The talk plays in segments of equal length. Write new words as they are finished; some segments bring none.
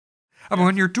I mean,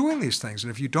 when you're doing these things,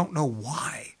 and if you don't know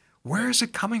why, where is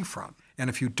it coming from? And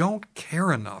if you don't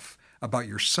care enough about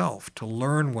yourself to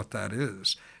learn what that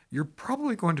is, you're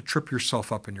probably going to trip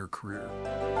yourself up in your career.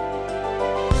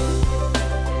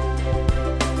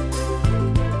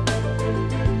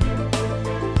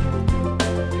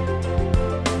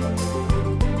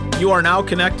 You are now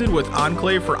connected with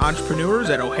Enclave for Entrepreneurs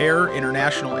at O'Hare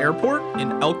International Airport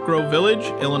in Elk Grove Village,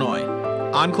 Illinois.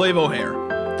 Enclave O'Hare,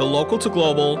 the local to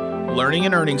global learning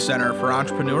and earning center for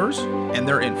entrepreneurs and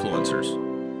their influencers.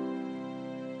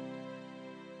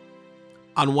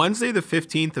 On Wednesday, the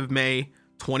 15th of May,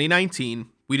 2019,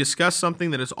 we discussed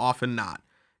something that is often not: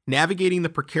 navigating the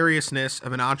precariousness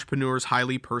of an entrepreneur's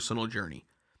highly personal journey.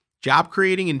 Job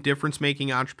creating and difference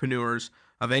making entrepreneurs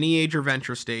of any age or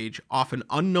venture stage often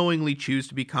unknowingly choose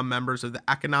to become members of the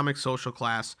economic social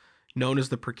class known as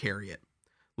the precariat.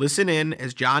 Listen in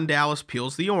as John Dallas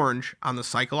peels the orange on the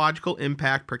psychological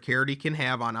impact precarity can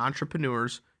have on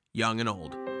entrepreneurs, young and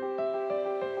old.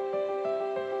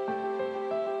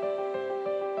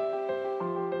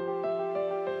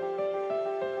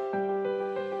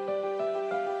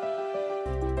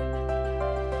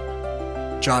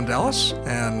 John Dallas,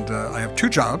 and I have two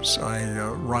jobs. I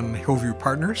run Hillview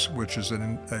Partners, which is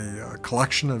a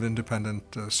collection of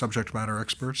independent subject matter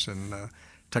experts in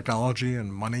technology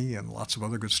and money and lots of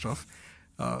other good stuff.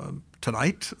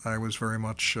 Tonight, I was very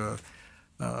much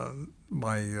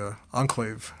my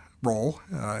Enclave role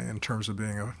in terms of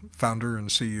being a founder and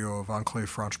CEO of Enclave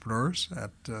for Entrepreneurs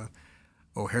at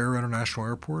O'Hare International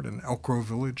Airport in Elk Grove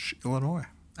Village, Illinois.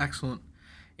 Excellent.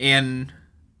 And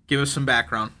give us some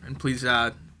background, and please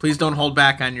don't hold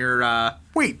back on your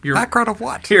background of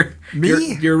what?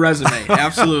 Me? Your resume.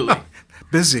 Absolutely.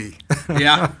 Busy.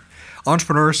 Yeah.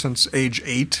 Entrepreneur since age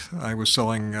 8. I was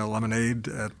selling lemonade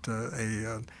at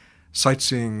a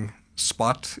sightseeing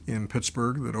spot in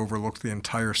Pittsburgh that overlooked the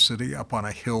entire city up on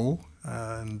a hill,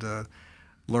 and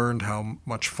learned how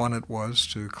much fun it was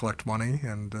to collect money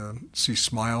and see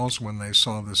smiles when they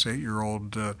saw this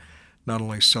 8-year-old not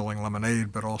only selling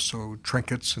lemonade, but also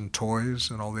trinkets and toys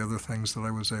and all the other things that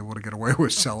I was able to get away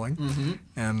with selling. Mm-hmm.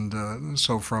 And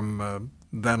so from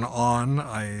then on,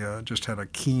 I just had a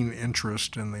keen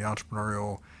interest in the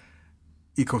entrepreneurial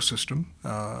ecosystem.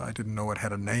 I didn't know it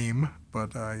had a name,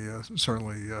 but I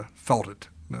certainly felt it.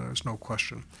 There's no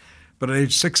question. But at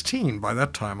age 16, by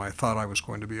that time, I thought I was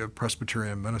going to be a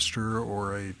Presbyterian minister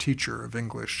or a teacher of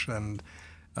English. And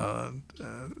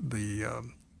the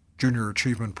Junior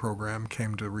Achievement Program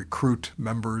came to recruit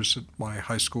members at my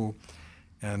high school,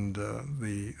 and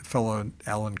the fellow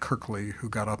Alan Kirkley, who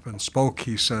got up and spoke,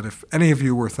 he said, if any of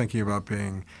you were thinking about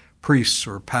being priests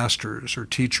or pastors or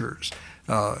teachers,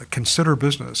 consider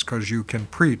business, because you can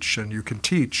preach and you can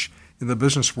teach in the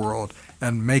business world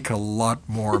and make a lot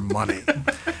more money.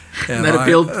 And that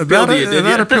appealed to you, didn't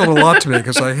that you? appealed a lot to me,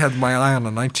 because I had my eye on a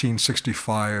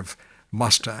 1965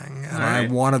 Mustang, and right. I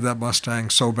wanted that Mustang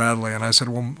so badly. And I said,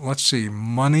 well, let's see,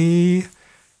 money,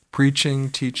 preaching,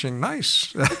 teaching,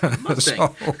 nice.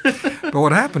 Mustang. But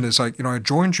what happened is, I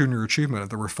joined Junior Achievement.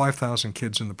 There were 5,000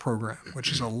 kids in the program,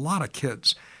 which is a lot of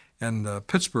kids. And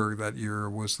Pittsburgh that year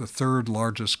was the third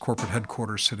largest corporate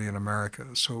headquarters city in America.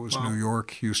 So it was Wow. New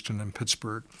York, Houston, and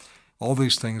Pittsburgh. All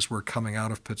these things were coming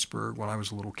out of Pittsburgh when I was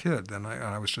a little kid. And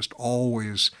I was just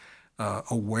always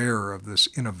aware of this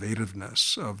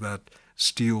innovativeness of that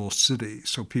steel city.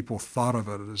 So people thought of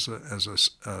it as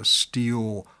a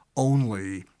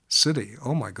steel-only city.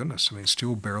 Oh, my goodness. I mean,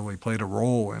 steel barely played a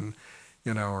role in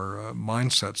our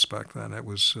mindsets back then. It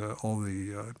was all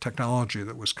the technology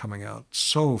that was coming out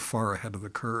so far ahead of the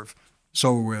curve.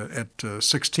 So at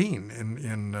 16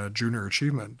 in Junior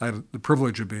Achievement, I had the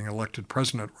privilege of being elected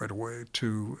president right away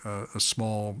to a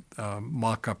small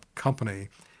mock-up company,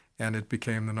 and it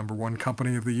became the #1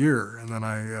 company of the year. And then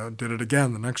I did it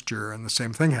again the next year, and the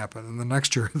same thing happened. And the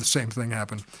next year, the same thing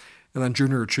happened. And then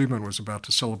Junior Achievement was about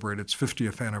to celebrate its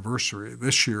 50th anniversary.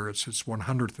 This year, it's its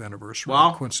 100th anniversary,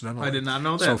 Wow. coincidentally. I did not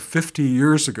know that. So 50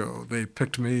 years ago, they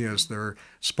picked me as their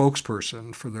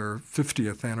spokesperson for their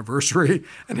 50th anniversary.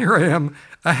 And here I am,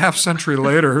 a half century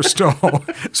later,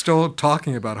 still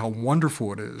talking about how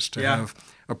wonderful it is to have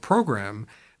a program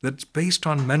that's based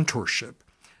on mentorship.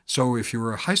 So if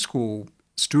you're a high school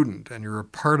student and you're a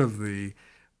part of the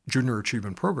Junior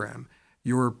Achievement Program,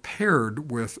 you're paired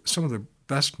with some of the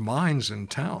best minds in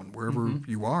town, wherever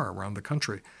you are around the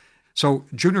country. So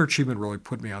Junior Achievement really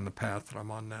put me on the path that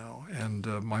I'm on now. And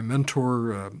my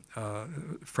mentor,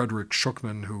 Frederick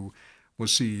Schuckman, who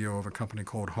was CEO of a company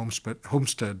called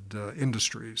Homestead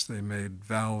Industries, they made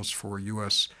valves for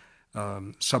U.S.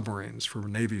 Submarines, for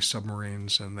Navy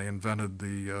submarines, and they invented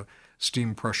the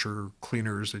steam pressure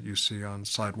cleaners that you see on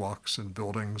sidewalks and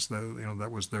buildings. That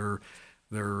was their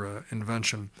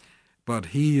invention. But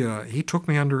he took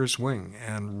me under his wing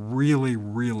and really,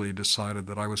 really decided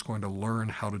that I was going to learn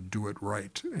how to do it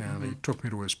right. And he took me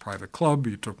to his private club.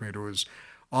 He took me to his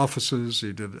offices.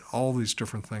 He did all these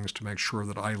different things to make sure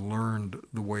that I learned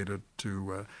the way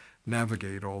to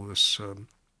navigate all this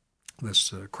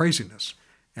craziness.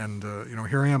 And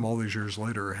here I am all these years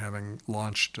later, having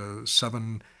launched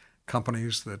 7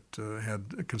 companies that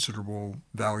had considerable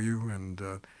value, and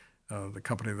the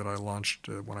company that I launched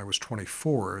when I was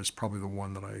 24 is probably the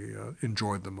one that I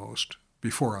enjoyed the most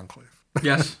before Enclave.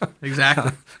 Yes,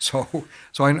 exactly. So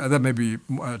that may be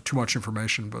too much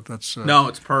information, but that's no,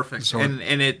 it's perfect. So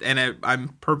I'm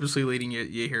purposely leading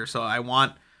you here, so I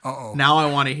want Uh-oh. now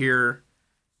I want to hear,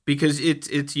 because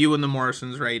it's you and the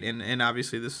Morrisons, right? And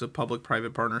obviously this is a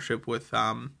public-private partnership with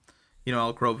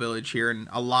Elk Grove Village here, and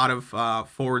a lot of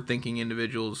forward-thinking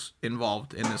individuals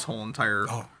involved in this whole entire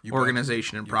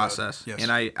organization and process. Yes. And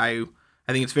I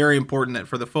think it's very important that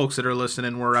for the folks that are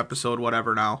listening, we're episode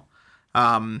whatever now.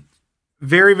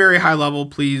 Very, very high level,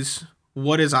 please.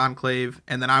 What is Enclave?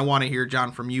 And then I want to hear,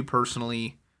 John, from you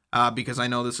personally, because I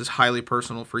know this is highly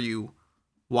personal for you.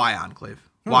 Why Enclave?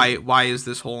 Why is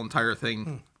this whole entire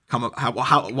thing come up?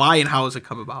 Why and how has it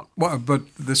come about? Well, but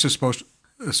this is supposed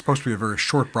to be a very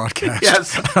short broadcast.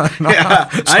 Yes,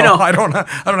 I know. I don't know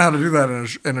how to do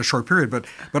that in a short period. But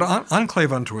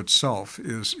Enclave unto itself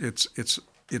is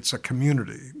it's a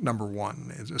community, number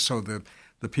one. So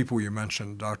the people you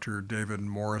mentioned, Dr. David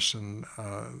Morrison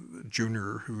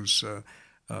Jr., who's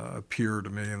a peer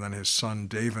to me, and then his son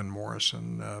David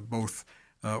Morrison, both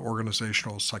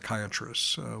organizational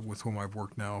psychiatrists with whom I've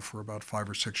worked now for about 5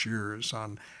 or 6 years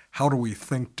on how do we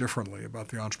think differently about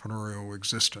the entrepreneurial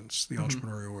existence, the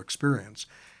entrepreneurial experience.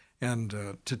 And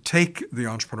to take the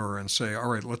entrepreneur and say, all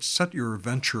right, let's set your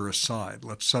venture aside.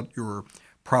 Let's set your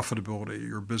profitability,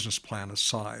 your business plan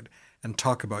aside, and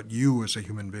talk about you as a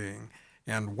human being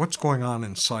and what's going on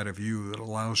inside of you that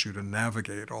allows you to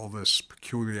navigate all this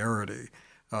peculiarity,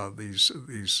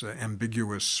 these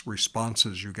ambiguous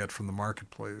responses you get from the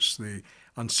marketplace, the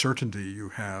uncertainty you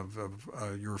have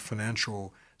of your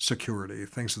financial security,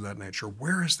 things of that nature.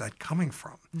 Where is that coming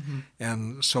from?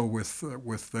 And so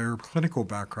with their clinical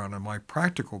background and my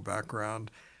practical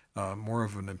background, more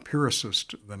of an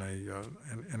empiricist than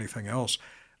anything else,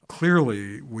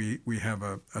 clearly we have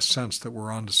a sense that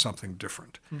we're onto something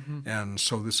different. And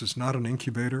so this is not an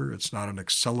incubator. It's not an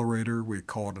accelerator. We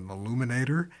call it an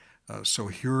illuminator. So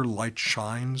here light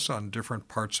shines on different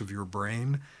parts of your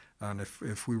brain. And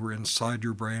if we were inside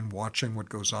your brain watching what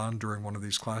goes on during one of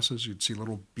these classes, you'd see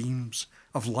little beams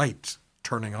of light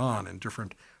turning on in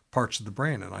different parts of the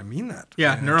brain. And I mean that.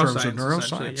 Yeah, in neuroscience. terms of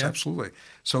neuroscience, Yeah. absolutely.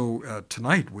 So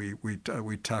tonight we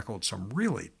tackled some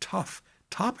really tough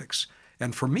topics.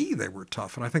 And for me, they were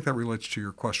tough. And I think that relates to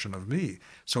your question of me.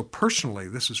 So personally,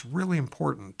 this is really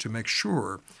important to make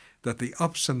sure that the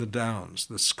ups and the downs,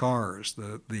 the scars,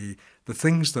 the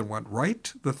things that went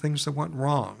right, the things that went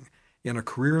wrong in a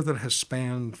career that has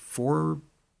spanned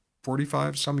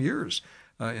 45 some years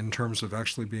in terms of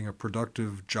actually being a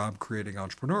productive job-creating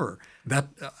entrepreneur, that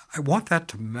I want that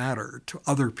to matter to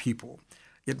other people.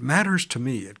 It matters to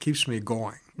me. It keeps me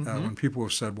going. When people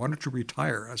have said, why don't you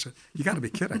retire? I said, you got to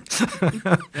be kidding.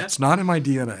 It's not in my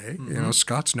DNA.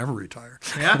 Scots never retire.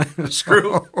 Yeah, that's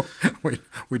true.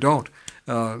 We don't.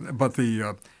 But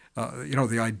the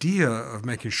idea of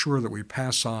making sure that we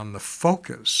pass on the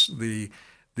focus, the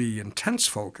intense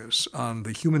focus on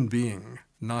the human being,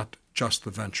 not just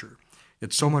the venture.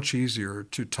 It's so much easier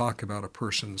to talk about a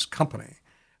person's company,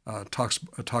 talk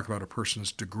about a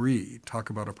person's degree,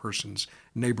 talk about a person's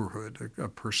neighborhood, a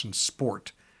person's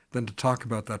sport, than to talk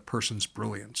about that person's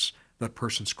brilliance, that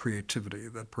person's creativity,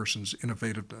 that person's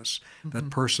innovativeness, that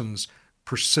person's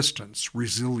persistence,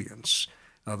 resilience.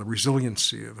 The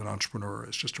resiliency of an entrepreneur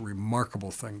is just a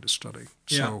remarkable thing to study.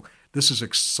 Yeah. So this is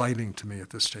exciting to me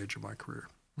at this stage of my career.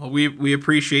 Well, we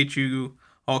appreciate you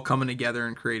all coming together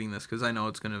and creating this, because I know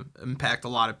it's going to impact a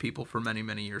lot of people for many,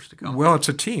 many years to come. Well, it's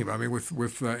a team. I mean,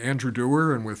 with Andrew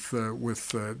Dewar and with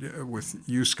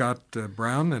you, Scott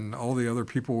Brown, and all the other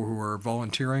people who are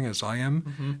volunteering, as I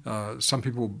am. Some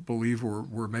people believe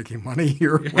we're making money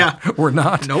here. Yeah. We're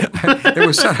not. Nope.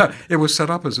 It was set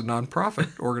up as a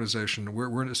nonprofit organization.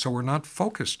 We're not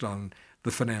focused on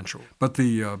the financial, but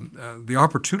the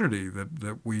opportunity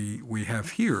that we have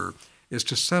here is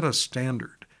to set a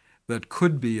standard that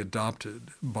could be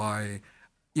adopted by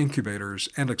incubators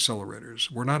and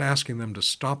accelerators. We're not asking them to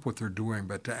stop what they're doing,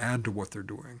 but to add to what they're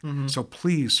doing. So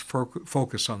please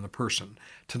focus on the person.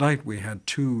 Tonight we had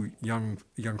 2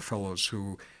 young fellows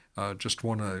who just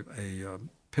won a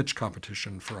pitch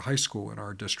competition for a high school in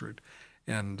our district,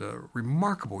 and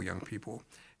remarkable young people.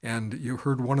 And you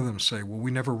heard one of them say, well, we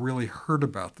never really heard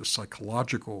about the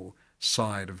psychological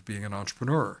side of being an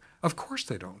entrepreneur. Of course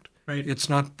they don't. Right. It's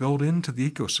not built into the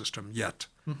ecosystem yet.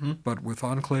 But with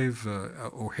Enclave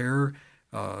O'Hare,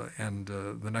 and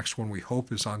the next one we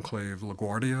hope is Enclave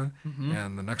LaGuardia,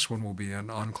 and the next one will be in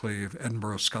Enclave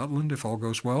Edinburgh, Scotland, if all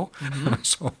goes well.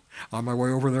 So on my way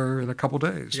over there in a couple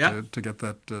days to get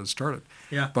that started.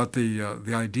 Yeah. But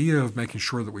the idea of making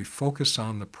sure that we focus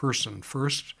on the person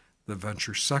first, the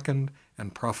venture second,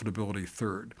 and profitability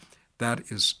third, that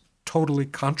is totally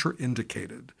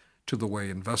contraindicated to the way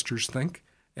investors think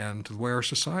and to the way our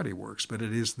society works. But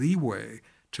it is the way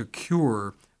to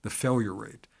cure the failure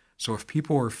rate. So if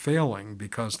people are failing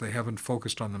because they haven't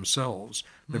focused on themselves,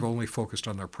 they've only focused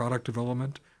on their product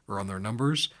development or on their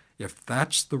numbers, if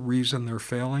that's the reason they're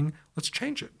failing, let's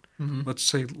change it. Let's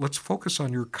say, let's focus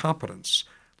on your competence.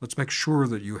 Let's make sure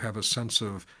that you have a sense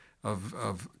of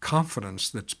confidence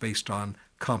that's based on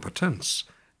competence,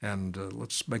 and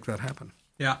let's make that happen.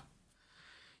 Yeah.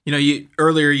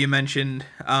 Earlier you mentioned,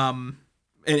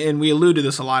 and we allude to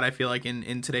this a lot, I feel like,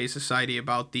 in today's society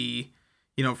about the,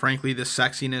 frankly, the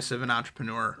sexiness of an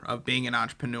entrepreneur, of being an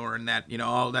entrepreneur, and that,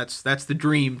 that's the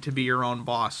dream, to be your own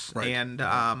boss. Right. And,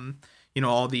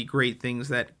 all the great things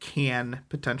that can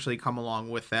potentially come along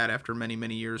with that after many,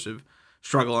 many years of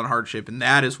struggle and hardship. And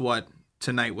that is what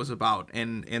tonight was about.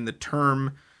 And the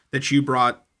term that you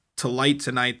brought to light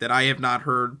tonight that I have not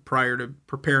heard prior to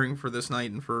preparing for this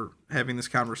night and for having this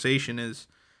conversation is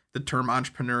the term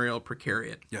entrepreneurial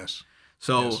precariat. Yes.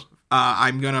 So Yes.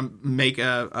 I'm going to make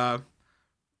a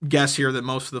guess here that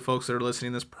most of the folks that are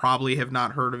listening to this probably have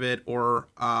not heard of it or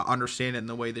understand it in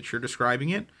the way that you're describing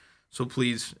it. So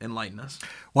please enlighten us.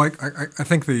 Well, I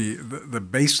think the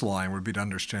baseline would be to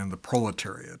understand the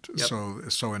proletariat.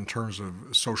 Yep. So in terms of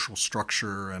social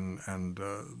structure and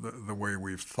the way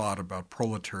we've thought about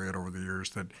proletariat over the years,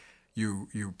 that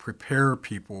you prepare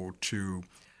people to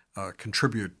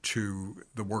contribute to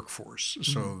the workforce.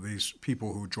 So these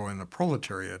people who join the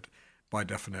proletariat, by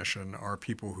definition, are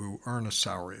people who earn a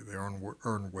salary, they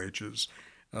earn wages,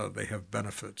 they have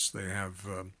benefits, they have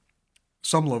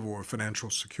some level of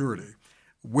financial security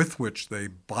with which they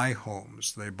buy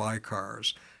homes, they buy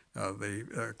cars, they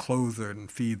clothe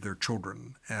and feed their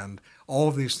children, and all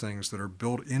of these things that are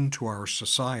built into our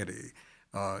society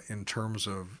in terms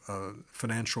of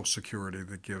financial security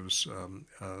that gives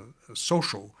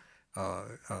social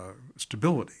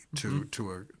stability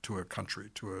to a country,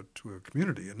 to a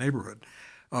community, a neighborhood.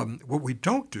 What we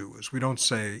don't do is we don't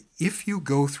say, if you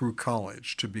go through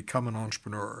college to become an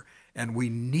entrepreneur, and we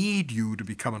need you to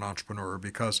become an entrepreneur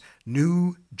because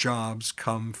new jobs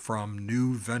come from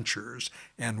new ventures,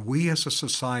 and we as a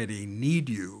society need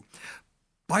you.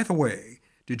 By the way,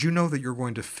 did you know that you're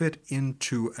going to fit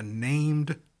into a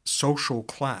named social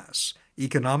class,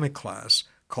 economic class,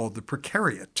 called the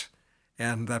precariat?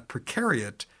 And that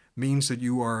precariat means that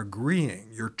you are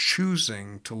agreeing, you're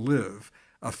choosing to live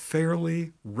a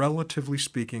fairly, relatively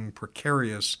speaking,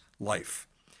 precarious life.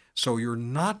 So you're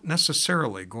not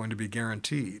necessarily going to be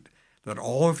guaranteed that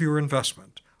all of your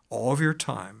investment, all of your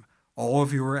time, all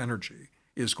of your energy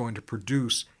is going to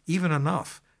produce even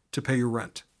enough to pay your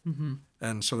rent.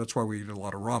 And so that's why we eat a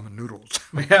lot of ramen noodles,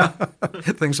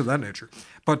 things of that nature.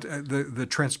 But the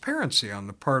transparency on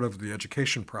the part of the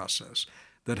education process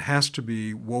that has to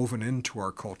be woven into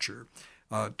our culture,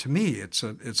 to me, it's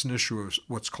an issue of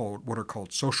what are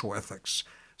called social ethics.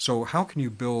 So how can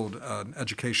you build an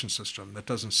education system that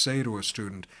doesn't say to a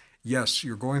student, yes,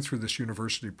 you're going through this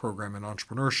university program in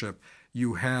entrepreneurship,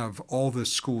 you have all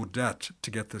this school debt to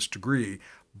get this degree.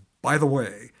 By the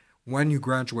way, when you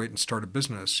graduate and start a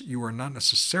business, you are not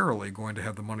necessarily going to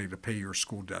have the money to pay your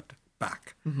school debt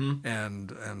back.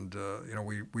 And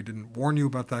we didn't warn you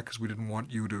about that because we didn't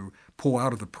want you to pull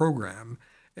out of the program,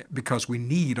 because we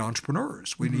need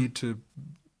entrepreneurs. We need to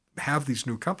have these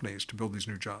new companies to build these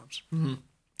new jobs.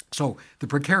 So the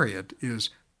precariat is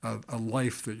a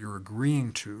life that you're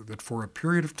agreeing to, that for a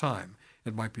period of time,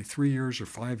 it might be 3 years or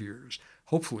 5 years,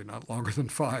 hopefully not longer than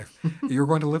 5, you're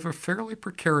going to live a fairly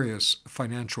precarious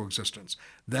financial existence.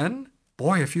 Then,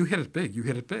 boy, if you hit it big, you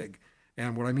hit it big.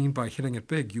 And what I mean by hitting it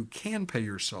big, you can pay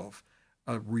yourself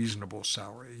a reasonable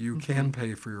salary. You can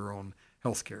pay for your own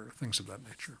health care, things of that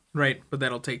nature. Right, but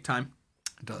that'll take time.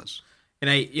 It does. And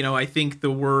I think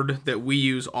the word that we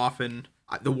use often,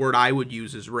 the word I would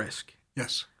use is risk.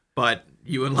 Yes. But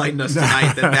you enlightened us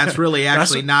tonight that that's really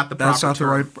actually not the proper term. That's not the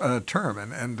right term.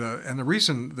 And the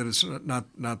reason that it's not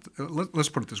let's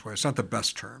put it this way, it's not the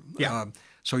best term. Yeah.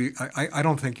 So I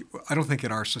don't think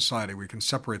in our society we can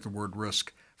separate the word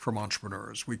risk from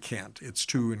entrepreneurs. We can't. It's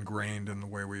too ingrained in the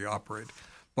way we operate.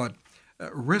 But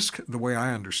risk, the way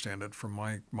I understand it from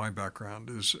my background,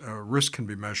 is risk can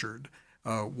be measured.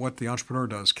 What the entrepreneur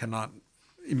does cannot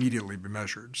immediately be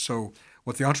measured. So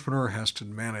what the entrepreneur has to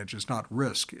manage is not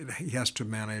risk. He has to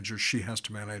manage, or she has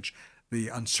to manage, the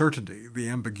uncertainty, the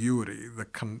ambiguity,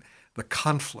 the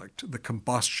conflict, the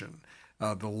combustion,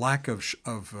 the lack of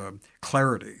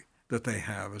clarity that they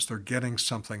have as they're getting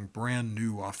something brand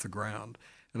new off the ground.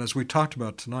 And as we talked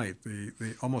about tonight,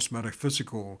 the almost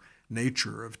metaphysical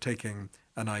nature of taking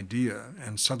an idea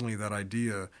and suddenly that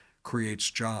idea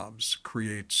creates jobs,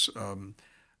 creates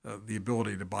the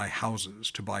ability to buy houses,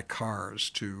 to buy cars,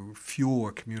 to fuel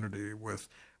a community with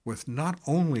not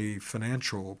only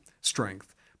financial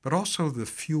strength, but also the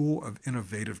fuel of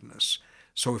innovativeness.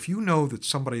 So if you know that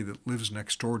somebody that lives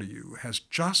next door to you has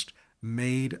just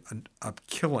made a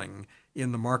killing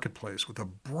in the marketplace with a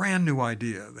brand new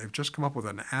idea, they've just come up with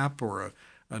an app or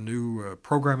a new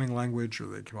programming language, or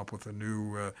they come up with a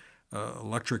new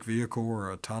electric vehicle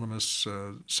or autonomous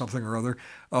something or other.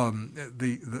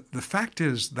 The fact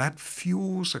is that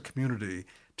fuels a community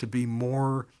to be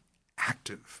more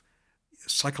active,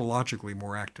 psychologically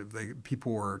more active.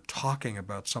 People are talking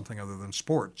about something other than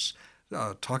sports,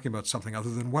 talking about something other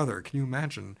than weather. Can you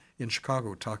imagine in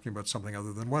Chicago talking about something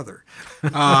other than weather?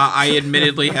 I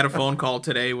admittedly had a phone call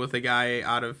today with a guy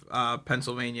out of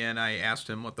Pennsylvania, and I asked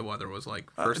him what the weather was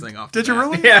like first thing off the Did you bat.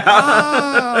 really?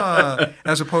 Yeah.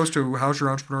 As opposed to, how's your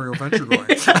entrepreneurial venture going?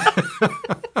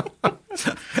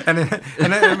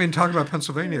 and I mean, talking about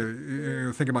Pennsylvania,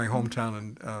 you think of my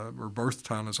hometown or birth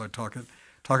town as I talk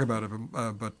about it,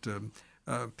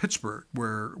 but Pittsburgh,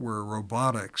 where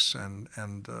robotics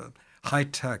and high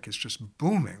tech is just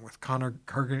booming with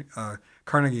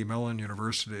Carnegie Mellon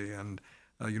University and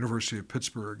University of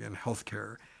Pittsburgh in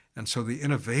healthcare. And so the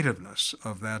innovativeness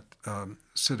of that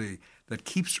city that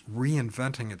keeps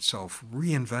reinventing itself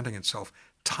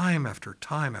time after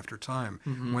time after time.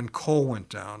 Mm-hmm. When coal went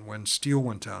down, when steel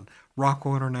went down,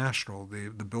 Rockwell International,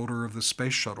 the builder of the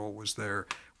space shuttle, was there.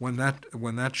 When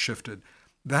that shifted,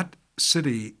 that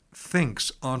city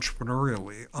thinks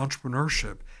entrepreneurially.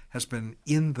 Entrepreneurship has been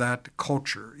in that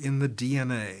culture, in the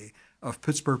DNA of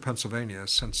Pittsburgh, Pennsylvania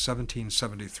since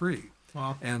 1773.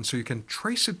 Wow. And so you can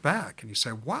trace it back and you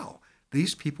say, wow,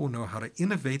 these people know how to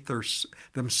innovate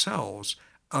themselves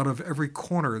out of every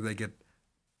corner they get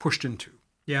pushed into.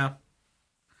 Yeah.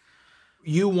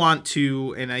 You want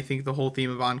to, and I think the whole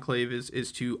theme of Enclave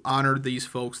is to honor these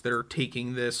folks that are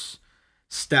taking this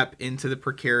step into the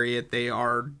precariat. They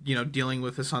are, dealing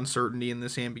with this uncertainty and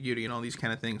this ambiguity and all these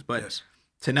kind of things. But yes.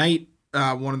 Tonight,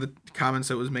 one of the comments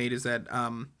that was made is that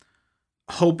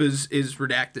hope is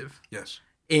redactive. Yes.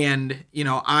 And,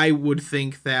 I would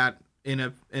think that in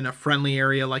a friendly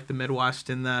area like the Midwest,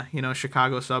 in the,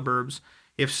 Chicago suburbs,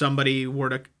 if somebody were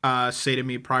to say to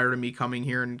me prior to me coming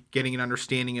here and getting an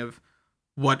understanding of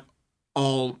what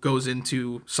all goes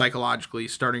into psychologically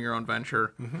starting your own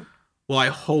venture, mm-hmm. Well, I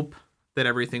hope that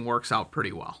everything works out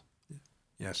pretty well.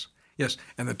 Yes. Yes,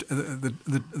 and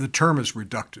the term is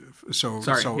reductive. So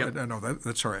yep. No,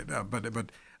 that's all right.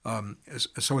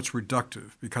 So it's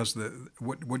reductive because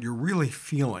what you're really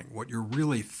feeling, what you're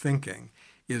really thinking,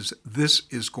 is this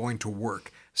is going to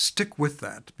work. Stick with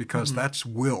that because mm-hmm. that's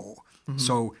will. Mm-hmm.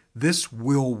 So this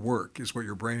will work is what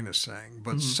your brain is saying.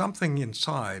 But mm-hmm. something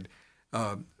inside,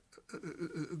 the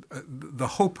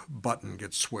hope button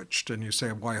gets switched, and you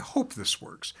say, "Well, I hope this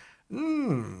works." We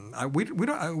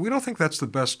don't think that's the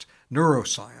best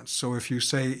neuroscience. So if you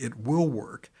say it will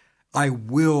work, I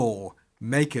will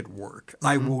make it work. Mm-hmm.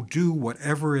 I will do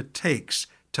whatever it takes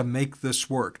to make this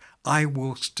work. I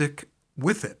will stick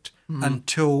with it mm-hmm.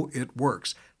 until it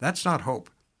works. That's not hope.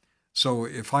 So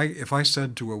if I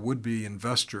said to a would-be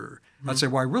investor, mm-hmm. I'd say,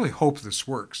 well, I really hope this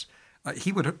works.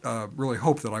 He would really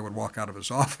hope that I would walk out of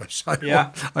his office. I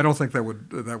don't think that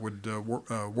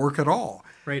would work at all.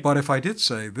 Right. But if I did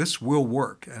say this will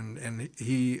work, and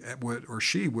he would or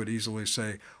she would easily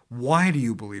say, why do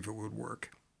you believe it would work?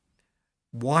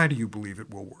 Why do you believe it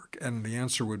will work? And the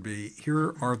answer would be,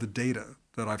 here are the data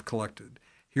that I've collected.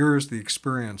 Here is the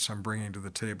experience I'm bringing to the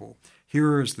table.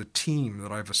 Here is the team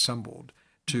that I've assembled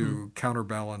to mm-hmm.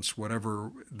 counterbalance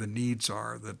whatever the needs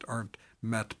are that aren't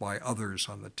met by others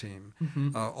on the team.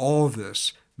 Mm-hmm. All of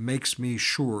this makes me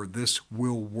sure this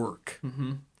will work.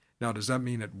 Mm-hmm. Now, does that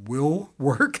mean it will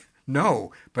work?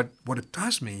 No, but what it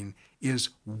does mean is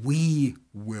we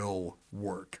will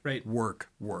work. Right. Work.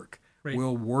 Right.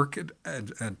 We'll work it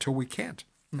until we can't.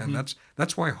 Mm-hmm. And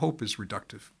that's why hope is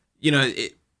reductive.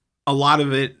 A lot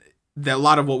of it that a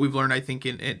lot of what we've learned, I think,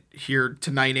 in here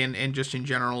tonight and just in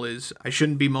general is I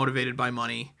shouldn't be motivated by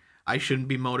money. I shouldn't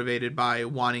be motivated by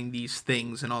wanting these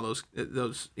things and all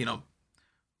those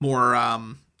more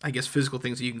I guess physical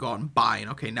things that you can go out and buy. And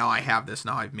okay, now I have this.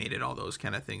 Now I've made it. All those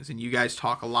kind of things. And you guys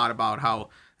talk a lot about how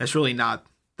that's really not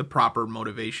the proper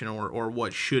motivation or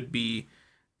what should be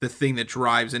the thing that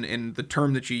drives. And the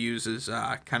term that you use is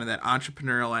kind of that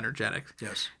entrepreneurial energetic.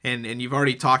 Yes. And you've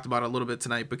already talked about it a little bit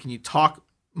tonight, but can you talk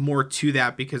more to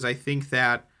that? Because I think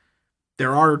that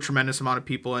there are a tremendous amount of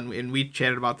people, and we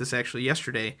chatted about this actually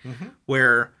yesterday,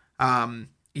 where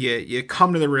you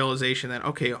come to the realization that,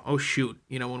 okay, oh shoot,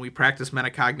 when we practice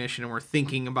metacognition and we're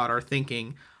thinking about our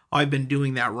thinking, I've been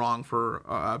doing that wrong for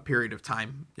a period of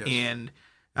time. Yes. And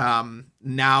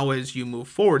now as you move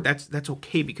forward, that's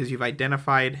okay, because you've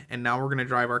identified, and now we're going to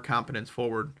drive our competence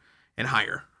forward and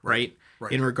higher, right?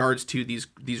 Right. In regards to these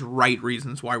right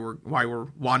reasons why we're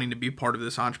wanting to be part of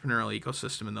this entrepreneurial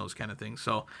ecosystem and those kind of things.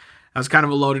 So that was kind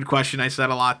of a loaded question. I said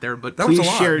a lot there, but that please was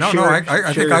a lot. share.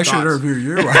 I think I should interview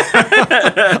you.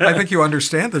 I think you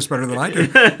understand this better than I do.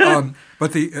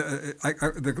 But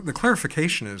the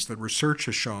clarification is that research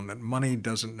has shown that money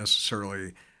doesn't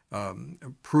necessarily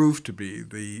prove to be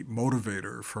the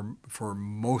motivator for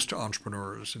most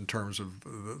entrepreneurs in terms of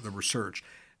the research.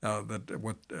 That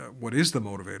what is the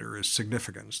motivator is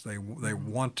significance. They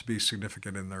want to be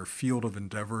significant in their field of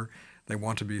endeavor. They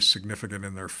want to be significant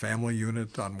in their family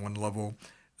unit on one level.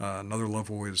 Another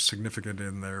level is significant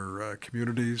in their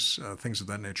communities, things of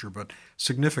that nature. But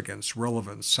significance,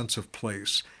 relevance, sense of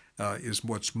place is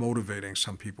what's motivating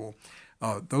some people.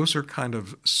 Those are kind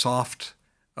of soft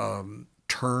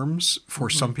terms for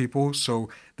some people, so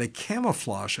they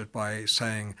camouflage it by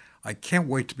saying, I can't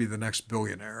wait to be the next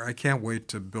billionaire. I can't wait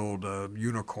to build a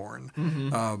unicorn.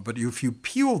 But if you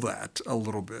peel that a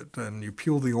little bit, and you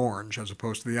peel the orange as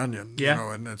opposed to the onion,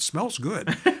 and it smells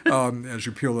good as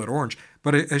you peel that orange.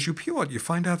 But as you peel it, you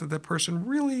find out that person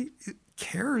really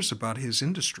cares about his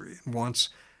industry and wants,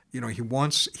 he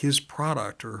wants his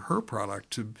product or her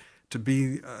product to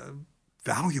be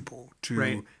valuable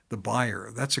to the buyer.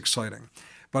 That's exciting.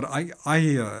 But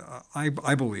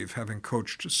I believe, having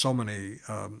coached so many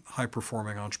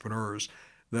high-performing entrepreneurs,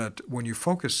 that when you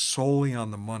focus solely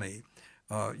on the money,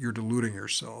 you're deluding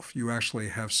yourself. You actually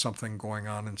have something going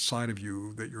on inside of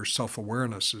you that your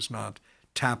self-awareness is not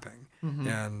tapping.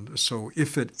 And so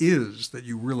if it is that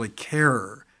you really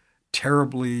care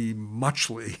terribly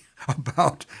muchly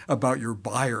about your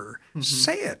buyer,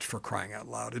 say it, for crying out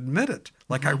loud. Admit it.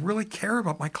 Like, I really care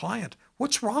about my client.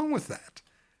 What's wrong with that?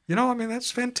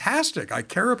 That's fantastic. I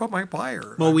care about my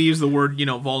buyer. Well, we use the word,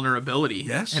 vulnerability.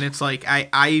 Yes. And it's like,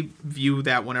 I view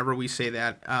that whenever we say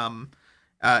that,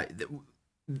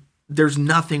 there's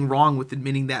nothing wrong with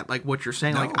admitting that, like what you're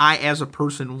saying. No. Like, I, as a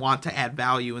person, want to add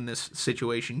value in this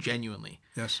situation genuinely.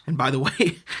 Yes. And by the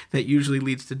way, that usually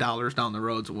leads to dollars down the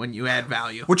road when you add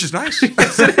value. Which is nice.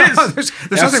 Yes, it is.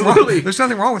 There's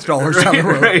nothing wrong with dollars down the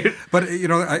road. Right. But,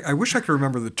 I wish I could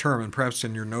remember the term, and perhaps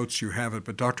in your notes you have it,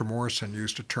 but Dr. Morrison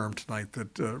used a term tonight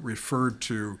that referred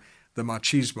to the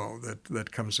machismo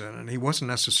that comes in. And he wasn't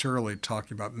necessarily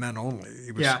talking about men only.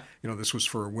 He was, this was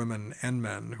for women and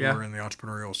men who are in the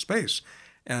entrepreneurial space.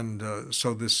 And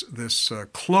so this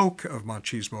cloak of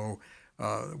machismo,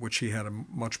 which he had a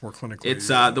much more clinically. It's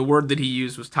the word that he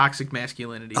used was toxic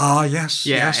masculinity. Ah, yes.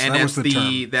 Yeah, yes, and that was the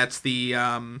term. That's the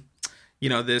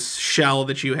this shell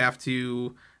that you have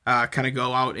to kind of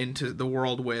go out into the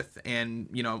world with, and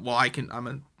I'm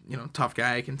a tough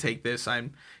guy. I can take this.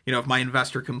 If my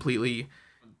investor completely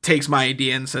takes my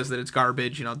idea and says that it's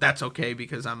garbage, that's okay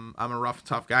because I'm a rough,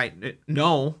 tough guy.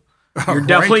 No, you're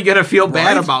definitely gonna feel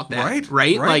bad about that,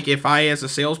 right? Like, if I, as a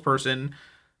salesperson,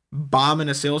 bomb in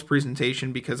a sales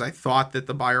presentation because I thought that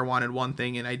the buyer wanted one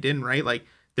thing and I didn't, right? Like,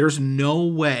 there's no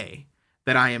way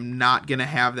that I am not going to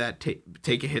have that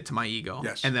take a hit to my ego,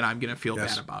 and then I'm going to feel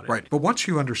bad about it. Right. But once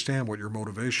you understand what your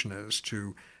motivation is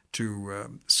to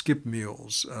skip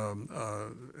meals,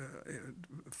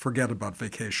 forget about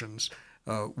vacations,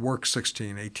 work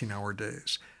 16, 18-hour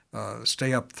days,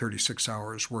 stay up 36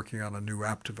 hours working on a new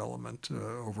app development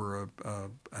over a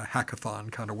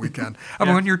hackathon kind of weekend. I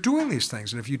mean, when you're doing these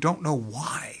things, and if you don't know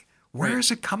why, where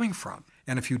is it coming from?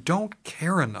 And if you don't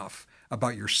care enough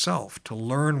about yourself to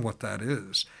learn what that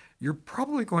is, you're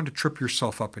probably going to trip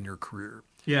yourself up in your career.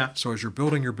 Yeah. So as you're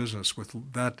building your business with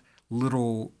that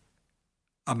little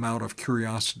amount of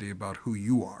curiosity about who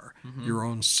you are, your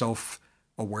own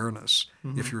self-awareness,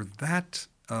 if you're that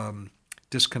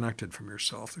disconnected from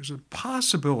yourself, there's a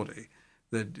possibility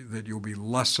that you'll be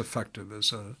less effective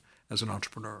as an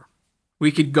entrepreneur.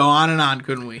 We could go on and on,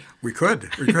 couldn't we? We could,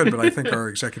 but I think our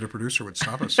executive producer would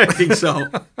stop us. I think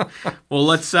so. Well,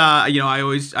 let's. I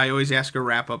always ask a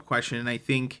wrap up question, and I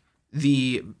think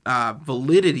the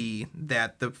validity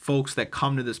that the folks that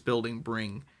come to this building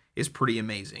bring is pretty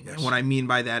amazing. Yes. And what I mean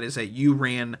by that is that you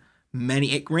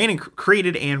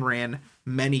created and ran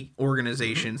many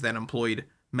organizations that employed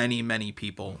many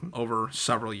people over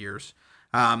several years.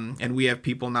 And we have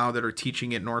people now that are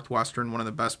teaching at Northwestern, one of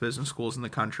the best business schools in the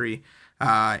country.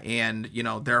 And,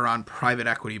 they're on private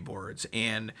equity boards,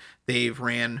 and they've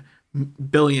ran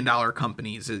billion-dollar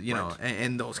companies, Right.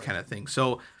 and those kind of things.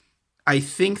 So I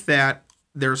think that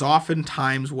there's often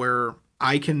times where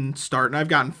I can start, and I've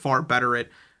gotten far better at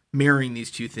marrying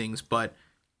these two things, but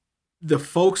the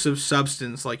folks of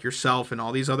substance like yourself and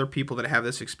all these other people that have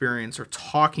this experience are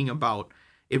talking about,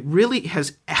 it really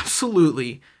has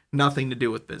absolutely nothing to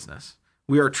do with business.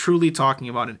 We are truly talking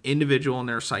about an individual and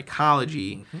their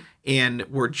psychology, and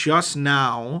we're just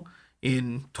now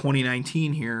in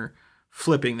 2019 here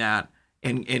flipping that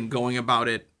and going about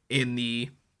it in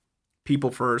the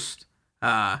people first,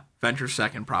 venture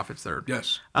second, profits third.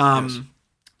 Yes.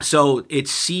 So it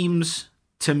seems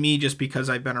to me, just because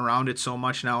I've been around it so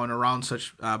much now and around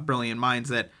such brilliant minds,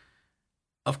 that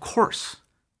of course,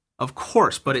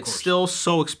 but it's still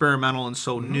so experimental and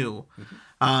so new.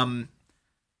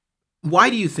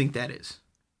 Why do you think that is?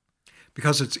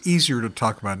 Because it's easier to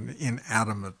talk about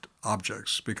inanimate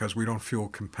objects, because we don't feel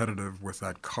competitive with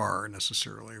that car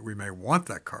necessarily. We may want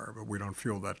that car, but we don't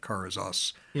feel that car is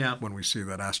us. Yeah. When we see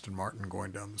that Aston Martin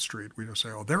going down the street, we just say,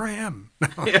 "Oh, there I am."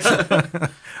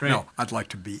 Right. No, I'd like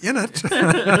to be in it.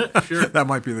 Sure. That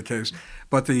might be the case.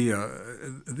 But the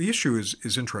issue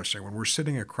is interesting. When we're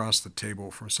sitting across the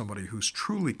table from somebody who's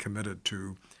truly committed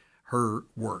to her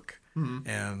work,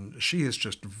 and she is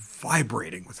just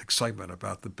vibrating with excitement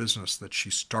about the business that she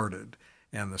started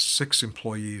and the 6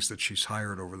 employees that she's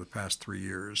hired over the past 3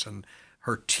 years and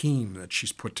her team that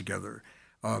she's put together.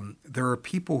 There are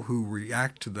people who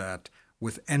react to that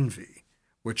with envy,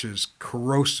 which is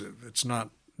corrosive. It's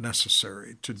not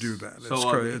necessary to do that.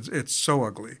 It's so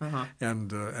ugly.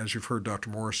 And as you've heard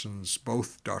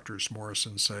both Doctors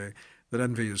Morrison say, that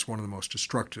envy is one of the most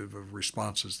destructive of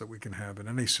responses that we can have in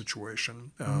any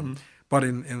situation. But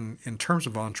in terms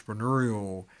of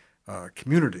entrepreneurial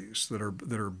communities that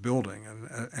are building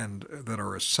and that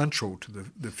are essential to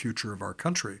the future of our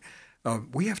country,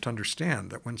 we have to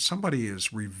understand that when somebody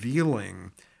is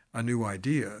revealing a new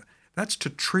idea, that's to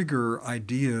trigger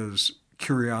ideas,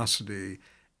 curiosity,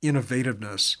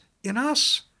 innovativeness in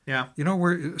us. Yeah.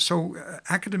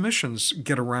 Academicians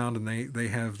get around and they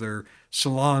have their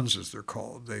salons, as they're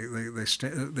called. They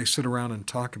sit around and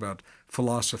talk about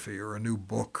philosophy or a new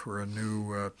book or a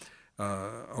new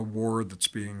award that's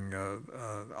being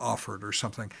offered or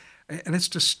something, and it's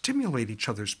to stimulate each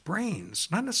other's brains,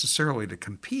 not necessarily to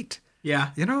compete. Yeah.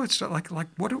 It's like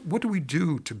what do we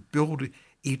do to build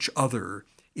each other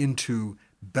into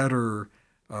better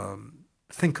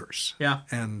thinkers? Yeah.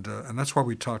 And that's why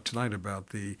we talked tonight about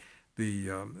the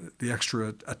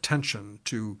extra attention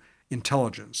to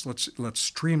intelligence. Let's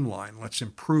streamline. Let's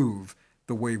improve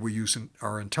the way we use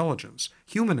our intelligence,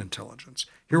 human intelligence.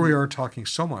 Here we are talking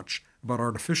so much about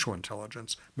artificial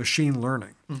intelligence, machine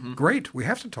learning. Great, we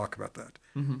have to talk about that.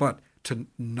 But to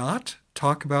not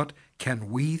talk about, can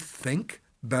we think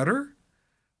better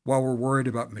while we're worried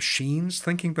about machines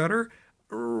thinking better?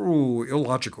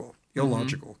 Illogical,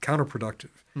 counterproductive.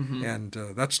 And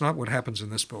that's not what happens in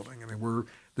this building. I mean,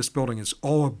 this building is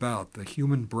all about the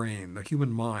human brain, the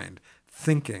human mind,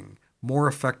 thinking more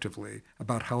effectively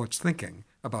about how it's thinking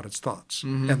about its thoughts.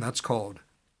 And that's called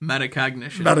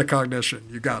metacognition.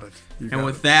 Metacognition. You got it. And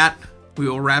with that, we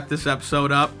will wrap this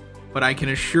episode up, but I can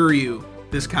assure you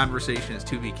this conversation is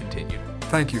to be continued.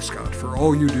 Thank you, Scott, for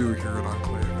all you do here at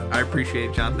Enclave. I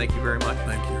appreciate it, John. Thank you very much.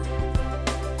 Thank you.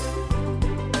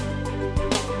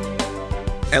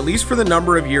 At least for the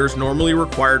number of years normally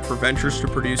required for ventures to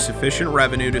produce sufficient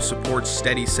revenue to support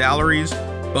steady salaries,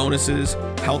 bonuses,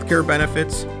 healthcare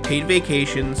benefits, paid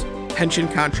vacations, pension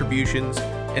contributions,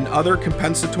 and other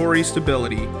compensatory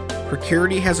stability,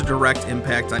 precarity has a direct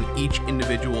impact on each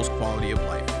individual's quality of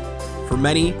life. For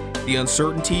many, the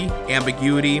uncertainty,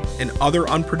 ambiguity, and other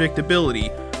unpredictability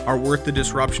are worth the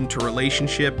disruption to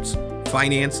relationships,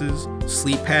 finances,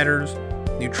 sleep patterns,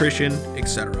 nutrition,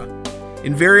 etc.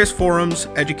 In various forums,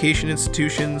 education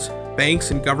institutions,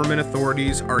 banks, and government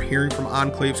authorities are hearing from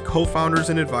Enclave's co-founders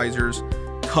and advisors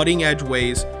cutting-edge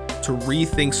ways to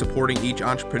rethink supporting each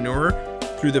entrepreneur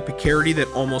through the precarity that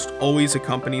almost always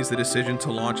accompanies the decision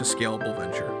to launch a scalable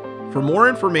venture. For more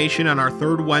information on our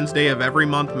third Wednesday of every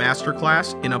month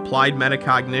masterclass in applied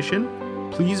metacognition,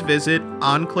 please visit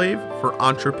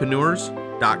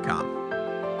enclaveforentrepreneurs.com.